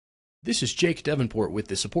This is Jake Davenport with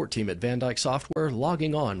the support team at Van Dyke Software,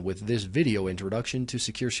 logging on with this video introduction to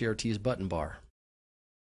SecureCRT's button bar.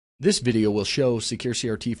 This video will show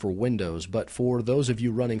SecureCRT for Windows, but for those of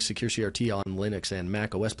you running SecureCRT on Linux and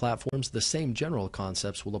Mac OS platforms, the same general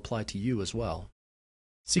concepts will apply to you as well.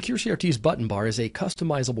 SecureCRT's button bar is a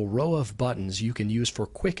customizable row of buttons you can use for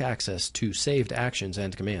quick access to saved actions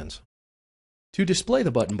and commands. To display the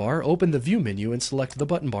button bar, open the View menu and select the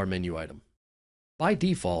button bar menu item. By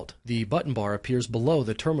default, the button bar appears below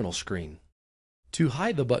the terminal screen. To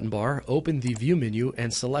hide the button bar, open the View menu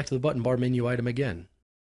and select the button bar menu item again.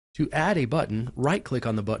 To add a button, right-click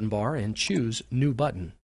on the button bar and choose New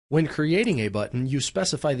Button. When creating a button, you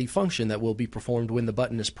specify the function that will be performed when the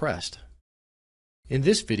button is pressed. In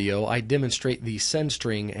this video, I demonstrate the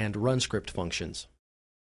sendString and runScript functions.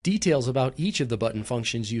 Details about each of the button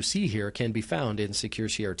functions you see here can be found in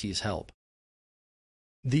SecureCRT's help.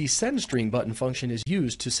 The sendString button function is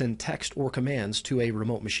used to send text or commands to a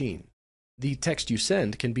remote machine. The text you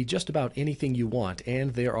send can be just about anything you want,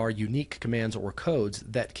 and there are unique commands or codes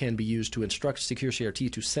that can be used to instruct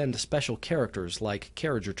SecureCRT to send special characters like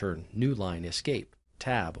carriage return, new line, escape,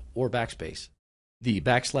 tab, or backspace. The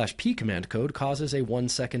 \p command code causes a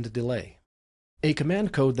 1-second delay. A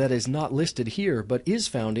command code that is not listed here but is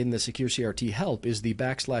found in the SecureCRT help is the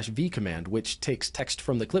 \v command, which takes text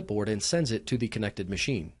from the clipboard and sends it to the connected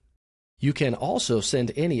machine. You can also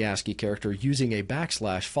send any ASCII character using a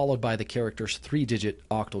 \ followed by the character's 3-digit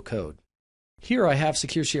octal code. Here I have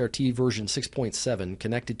SecureCRT version 6.7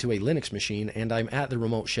 connected to a Linux machine, and I'm at the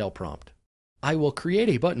remote shell prompt. I will create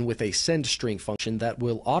a button with a sendString function that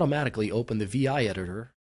will automatically open the VI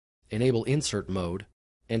editor, enable insert mode,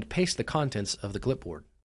 and paste the contents of the clipboard.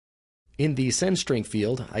 In the sendString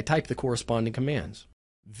field, I type the corresponding commands.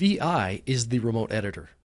 VI is the remote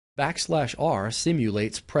editor. \R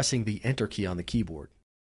simulates pressing the Enter key on the keyboard.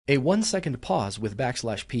 A 1-second pause with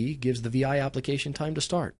 \P gives the VI application time to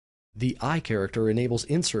start. The I character enables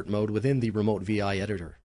insert mode within the remote VI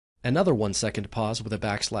editor. Another 1-second pause with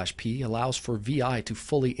a \P allows for VI to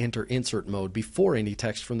fully enter insert mode before any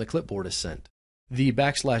text from the clipboard is sent. The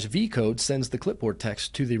 \V code sends the clipboard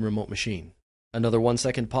text to the remote machine. Another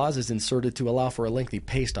 1-second pause is inserted to allow for a lengthy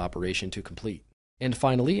paste operation to complete. And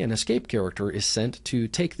finally, an escape character is sent to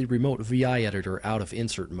take the remote VI editor out of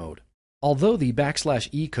insert mode. Although the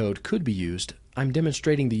 \E code could be used, I'm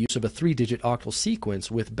demonstrating the use of a 3-digit octal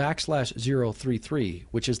sequence with \033,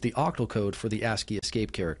 which is the octal code for the ASCII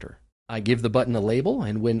escape character. I give the button a label,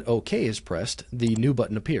 and when OK is pressed, the new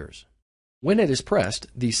button appears. When it is pressed,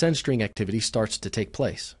 the sendString activity starts to take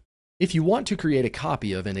place. If you want to create a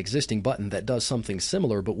copy of an existing button that does something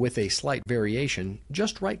similar but with a slight variation,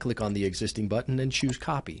 just right-click on the existing button and choose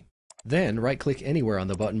Copy. Then right-click anywhere on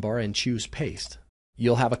the button bar and choose Paste.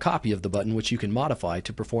 You'll have a copy of the button which you can modify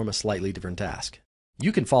to perform a slightly different task.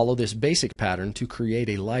 You can follow this basic pattern to create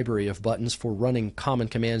a library of buttons for running common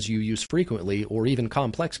commands you use frequently, or even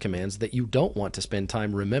complex commands that you don't want to spend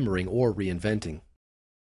time remembering or reinventing.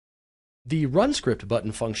 The runScript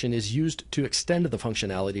button function is used to extend the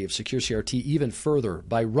functionality of SecureCRT even further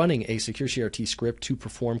by running a SecureCRT script to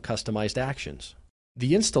perform customized actions.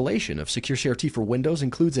 The installation of SecureCRT for Windows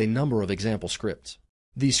includes a number of example scripts.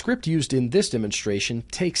 The script used in this demonstration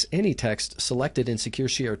takes any text selected in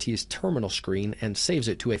SecureCRT's terminal screen and saves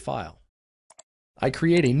it to a file. I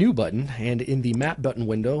create a new button, and in the Map button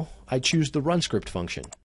window, I choose the runScript function.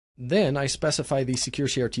 Then I specify the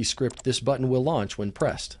SecureCRT script this button will launch when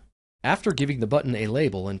pressed. After giving the button a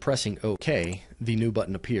label and pressing OK, the new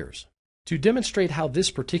button appears. To demonstrate how this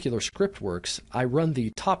particular script works, I run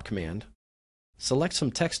the top command, select some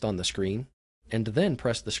text on the screen, and then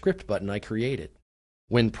press the script button I created.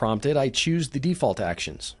 When prompted, I choose the default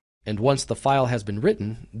actions, and once the file has been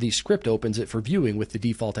written, the script opens it for viewing with the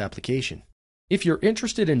default application. If you're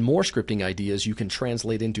interested in more scripting ideas you can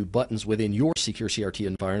translate into buttons within your SecureCRT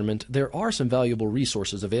environment, there are some valuable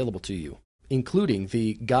resources available to you, including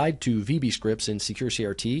the Guide to VB Scripts in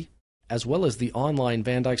SecureCRT, as well as the online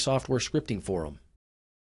Van Dyke Software Scripting Forum.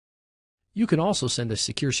 You can also send a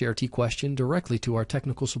SecureCRT question directly to our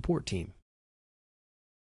technical support team.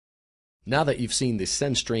 Now that you've seen the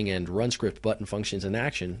sendString and runScript button functions in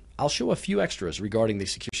action, I'll show a few extras regarding the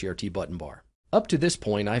SecureCRT button bar. Up to this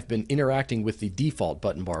point, I've been interacting with the default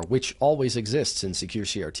button bar, which always exists in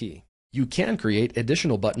SecureCRT. You can create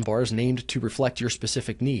additional button bars named to reflect your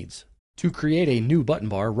specific needs. To create a new button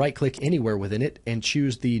bar, right-click anywhere within it and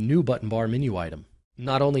choose the New Button Bar menu item.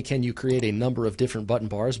 Not only can you create a number of different button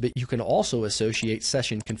bars, but you can also associate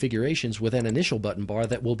session configurations with an initial button bar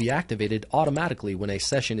that will be activated automatically when a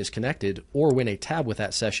session is connected or when a tab with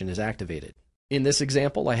that session is activated. In this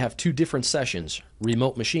example, I have two different sessions,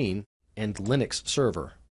 Remote Machine and Linux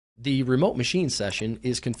server. The remote machine session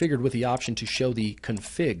is configured with the option to show the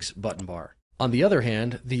configs button bar. On the other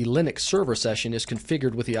hand, the Linux server session is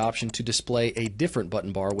configured with the option to display a different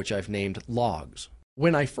button bar, which I've named logs.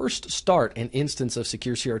 When I first start an instance of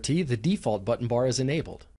SecureCRT, the default button bar is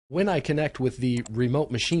enabled. When I connect with the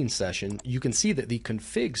remote machine session, you can see that the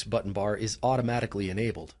configs button bar is automatically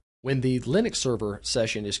enabled. When the Linux server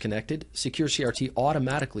session is connected, SecureCRT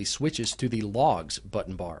automatically switches to the logs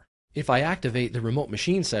button bar. If I activate the remote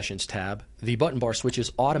machine sessions tab, the button bar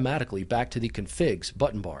switches automatically back to the configs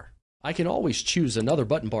button bar. I can always choose another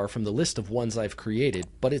button bar from the list of ones I've created,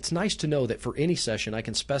 but it's nice to know that for any session I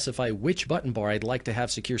can specify which button bar I'd like to have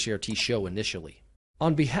SecureCRT show initially.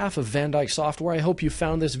 On behalf of Van Dyke Software, I hope you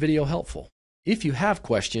found this video helpful. If you have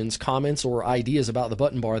questions, comments, or ideas about the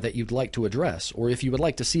button bar that you'd like to address, or if you would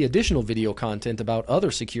like to see additional video content about other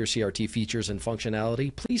SecureCRT features and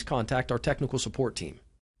functionality, please contact our technical support team.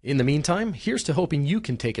 In the meantime, here's to hoping you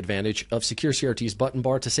can take advantage of SecureCRT's button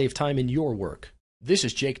bar to save time in your work. This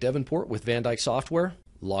is Jake Davenport with Van Dyke Software,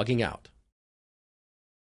 logging out.